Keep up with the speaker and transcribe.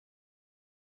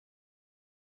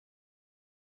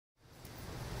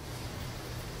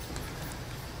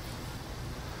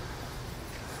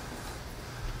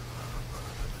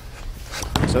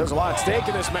So there's a lot at stake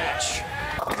in this match.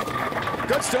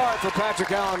 Good start for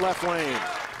Patrick Allen, left lane.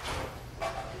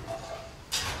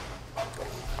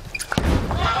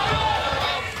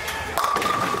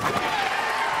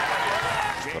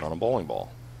 Put on a bowling ball.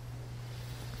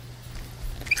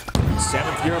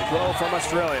 7th year pro from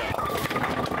Australia.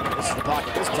 This is the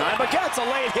pocket this time, but gets a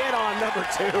late hit on number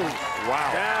 2.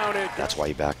 Wow. Down it. That's why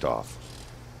he backed off.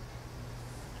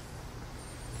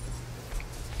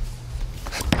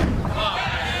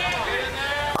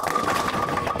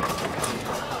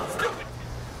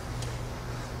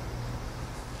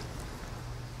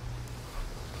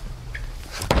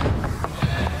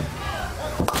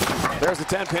 There's the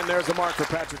 10 pin. There's the mark for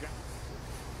Patrick.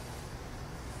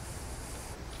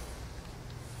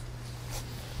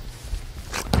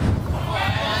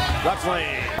 Left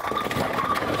lane.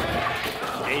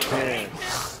 8 pin.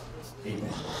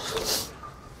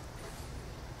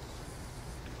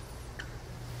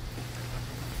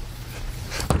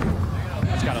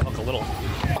 That's got to hook a little.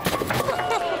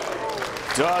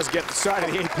 Does get the side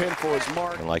of the 8 pin for his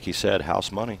mark. And like he said,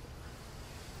 house money.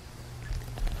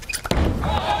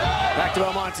 Back to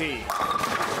Belmonte.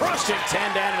 Crushed it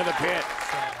 10 down into the pit.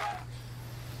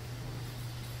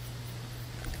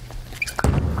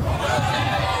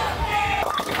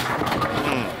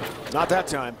 Not that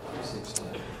time.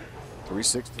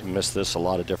 360. Missed this a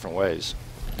lot of different ways.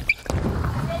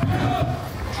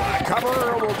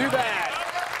 Cover will do that.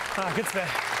 Gets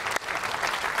that.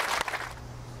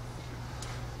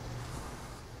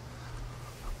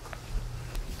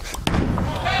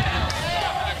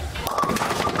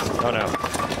 Oh no.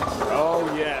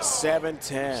 Oh yes,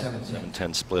 7-10.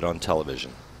 7-10 split on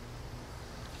television.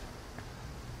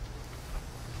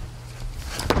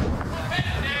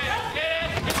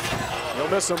 He'll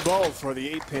miss them both for the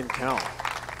 8 pin count.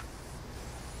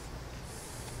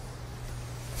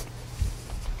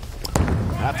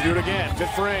 Have to do it again.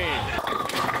 5th frame.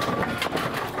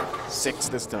 6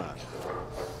 this time.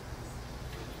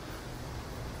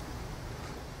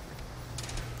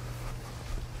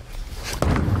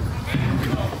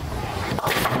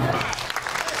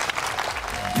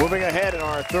 Moving ahead in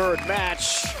our 3rd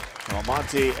match,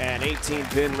 Belmonte an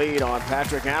 18-pin lead on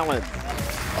Patrick Allen.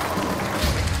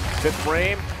 5th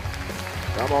frame,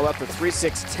 double up to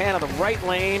 3-6-10 on the right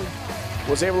lane.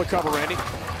 Was able to cover, Randy.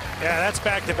 Yeah, that's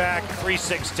back-to-back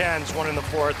 3-6-10s, one in the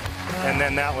 4th, and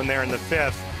then that one there in the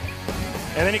 5th.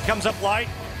 And then he comes up light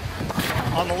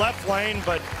on the left lane,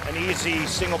 but an easy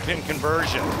single-pin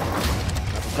conversion.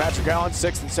 Now for Patrick Allen,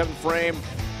 6th and 7th frame.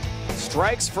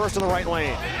 Strikes first on the right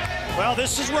lane. Well,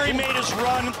 this is where he made his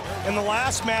run in the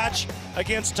last match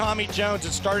against Tommy Jones.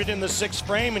 It started in the 6th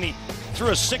frame, and he threw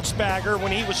a 6-bagger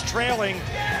when he was trailing.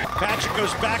 Patrick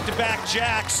goes back-to-back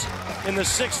jacks in the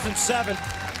 6th and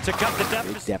 7th to cut the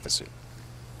deficit.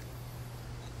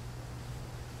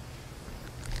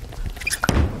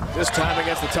 This time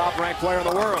against the top-ranked player in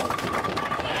the world.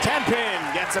 10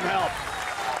 pin gets him help.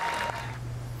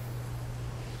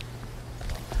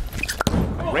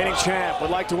 Reigning champ would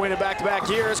like to win in back-to-back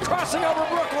years. Crossing over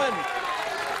Brooklyn.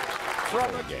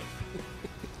 From the game.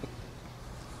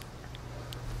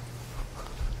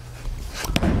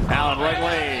 Allen right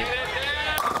lane.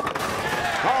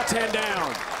 All 10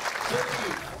 down.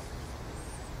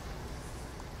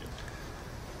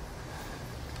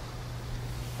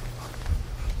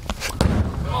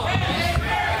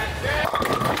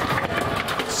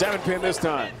 Seven pin this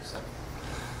time. So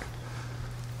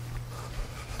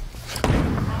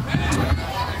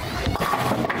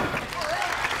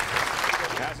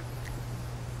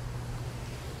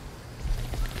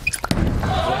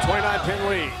 29-pin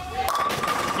lead.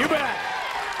 You bet.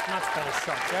 That's better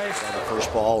shot, guys. On the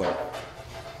first ball, and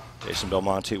Jason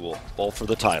Belmonte will bowl for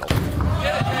the title.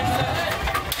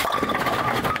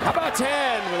 How about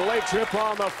 10 with a late trip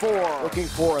on the 4? Looking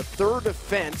for a 3rd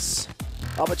defense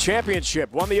of a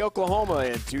championship. Won the Oklahoma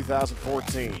in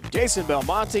 2014. Jason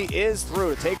Belmonte is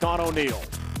through to take on O'Neal.